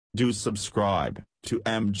Do subscribe to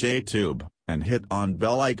MJTube and hit on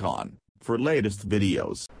bell icon for latest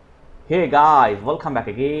videos. Hey guys, welcome back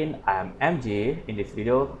again. I am MJ. In this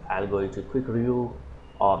video, I'll go into quick review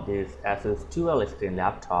of this Asus dual screen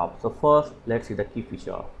laptop. So first, let's see the key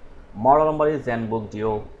feature. Model number is ZenBook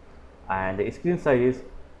Duo, and the screen size is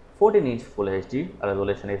 14-inch Full HD.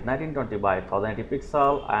 Resolution is 1920 by 1080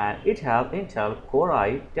 pixel, and it has Intel Core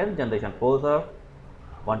i 10th generation processor,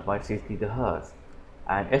 1.6 GHz,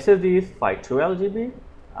 and SSD is 512 GB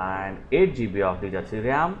and 8 GB of digital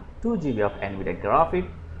RAM, 2 GB of NVIDIA graphic,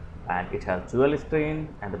 and it has dual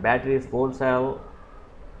screen, and the battery is 4 cell,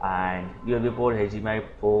 and USB port, HDMI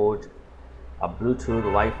port, a Bluetooth,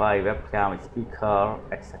 Wi-Fi, webcam, speaker,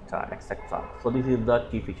 etc, etc. So this is the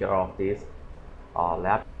key feature of this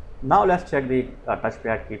laptop. Now let's check the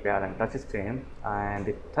touchpad, keypad and touch screen. And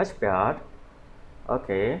the touchpad,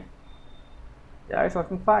 okay, yeah, it's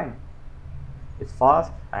working fine. It's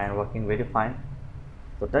fast and working very fine.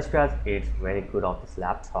 So touchpad is very good of this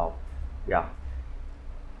laptop. Yeah.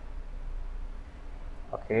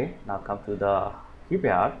 Okay, now come to the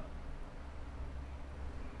keypad.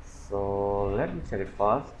 So let me check it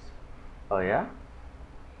first. Oh yeah.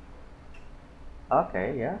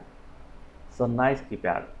 Okay, yeah. So nice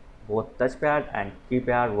keypad. Both touchpad and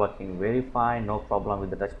keypad working very fine. No problem with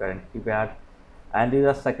the touchpad and keypad. And these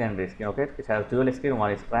are secondary screen. Okay, it has dual screen.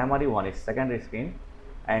 One is primary, one is secondary screen.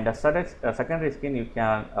 And the secondary screen you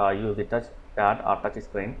can use the touchpad or touch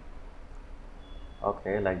screen.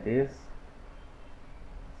 Okay, like this.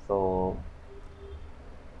 So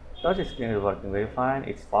touch screen is working very fine.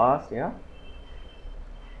 It's fast, yeah.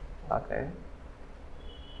 Okay.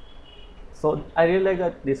 So I really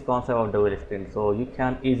like this concept of dual screen. So you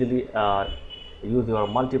can easily use your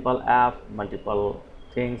multiple apps, multiple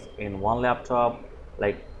things in one laptop.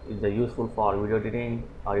 Like it's useful for video editing,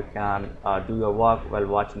 or you can do your work while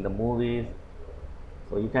watching the movies.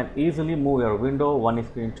 So you can easily move your window one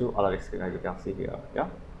screen to other screen, as you can see here. Yeah,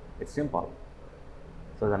 it's simple.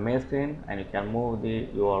 So the main screen, and you can move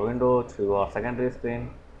your window to your secondary screen.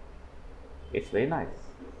 It's very nice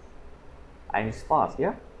and it's fast.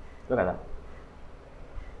 Yeah, look at that.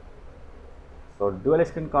 So dual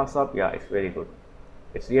screen concept, yeah, it's very good.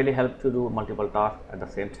 It's really helps to do multiple tasks at the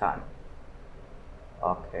same time.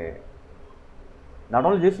 Okay, not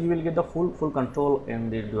only this, you will get the full control in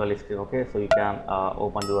the dual screen. Okay, so you can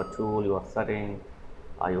open your tool, your setting,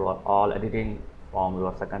 your all editing from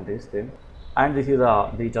your secondary screen. And this is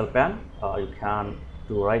a digital pen. You can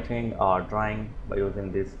do writing or drawing by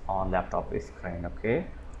using this on laptop screen. Okay,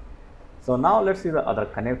 so now let's see the other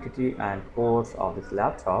connectivity and ports of this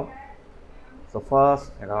laptop. So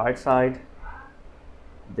first, on the right side,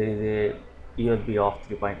 there is a USB of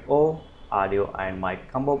 3.0, audio and mic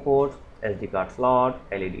combo port, SD card slot,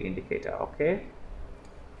 LED indicator. Okay,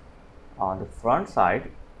 on the front side,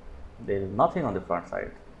 there is nothing on the front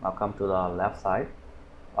side. Now come to the left side.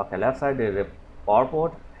 Okay, left side there is a power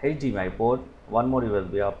port, HDMI port, one more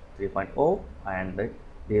USB of 3.0, and there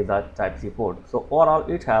is a Type-C port. So overall,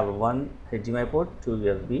 it has one HDMI port, two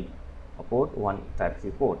USB port, one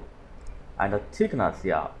Type-C port. And the thickness,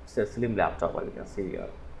 yeah, it's a slim laptop, as you can see here,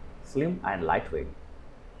 slim and lightweight.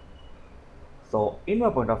 So in my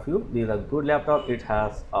point of view, this is a good laptop. It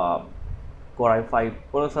has a Core i5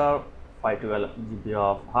 processor, 512 GB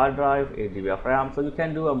of hard drive, 8 GB of RAM. So you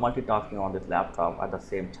can do a multitasking on this laptop at the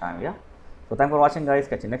same time. Yeah. So thanks for watching, guys.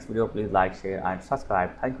 Catch you next video. Please like, share and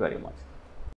subscribe. Thank you very much.